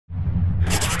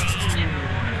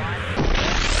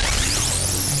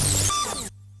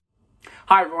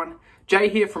Hi everyone, Jay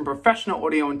here from Professional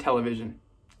Audio and Television.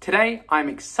 Today, I'm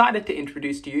excited to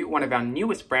introduce to you one of our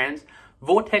newest brands,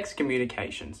 Vortex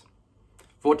Communications.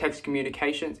 Vortex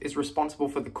Communications is responsible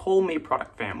for the CallMe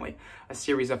product family, a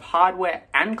series of hardware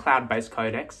and cloud-based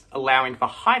codecs allowing for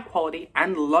high quality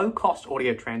and low-cost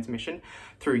audio transmission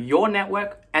through your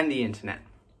network and the internet.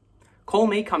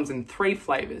 CallMe comes in 3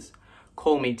 flavors: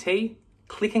 CallMe T,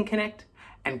 Click and Connect,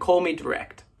 and CallMe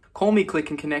Direct. CallMe Click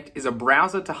and Connect is a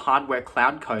browser-to-hardware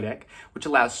cloud codec which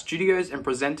allows studios and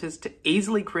presenters to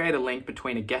easily create a link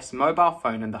between a guest's mobile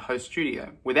phone and the host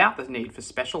studio without the need for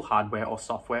special hardware or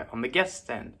software on the guest's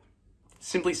end.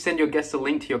 Simply send your guest a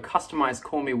link to your customized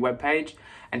CallMe webpage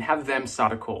and have them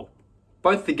start a call.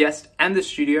 Both the guest and the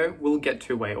studio will get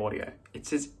two-way audio.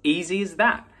 It's as easy as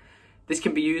that. This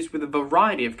can be used with a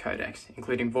variety of codecs,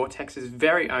 including Vortex's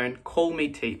very own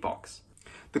CallMe T box.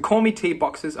 The CallMe T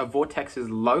boxes are Vortex's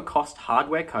low-cost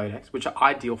hardware codecs, which are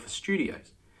ideal for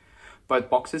studios. Both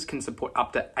boxes can support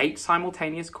up to 8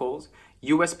 simultaneous calls,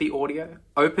 USB audio,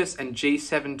 Opus and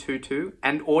G722,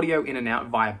 and audio in and out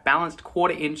via balanced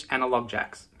 1/4-inch analog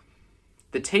jacks.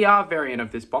 The TR variant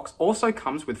of this box also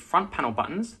comes with front panel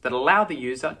buttons that allow the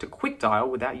user to quick dial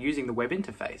without using the web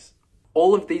interface.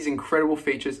 All of these incredible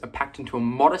features are packed into a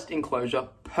modest enclosure,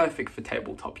 perfect for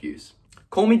tabletop use.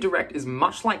 CallMe Direct is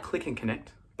much like Click and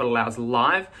Connect, but allows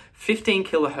live 15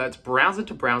 kHz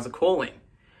browser-to-browser calling.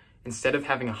 Instead of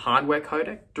having a hardware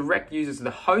codec, Direct uses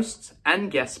the host's and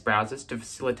guest's browsers to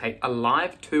facilitate a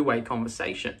live two-way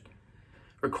conversation.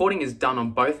 Recording is done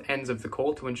on both ends of the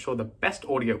call to ensure the best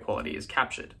audio quality is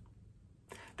captured.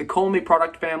 The CallMe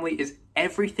product family is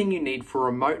everything you need for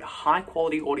remote,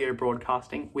 high-quality audio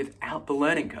broadcasting without the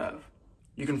learning curve.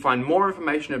 You can find more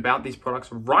information about these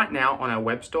products right now on our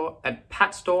web store at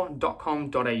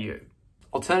patstore.com.au.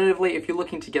 Alternatively, if you're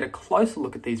looking to get a closer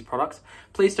look at these products,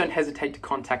 please don't hesitate to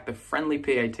contact the friendly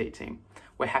PAT team.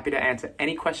 We're happy to answer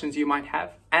any questions you might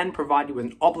have and provide you with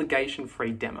an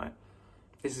obligation-free demo.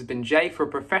 This has been Jay for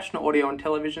Professional Audio and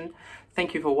Television.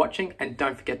 Thank you for watching and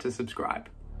don't forget to subscribe.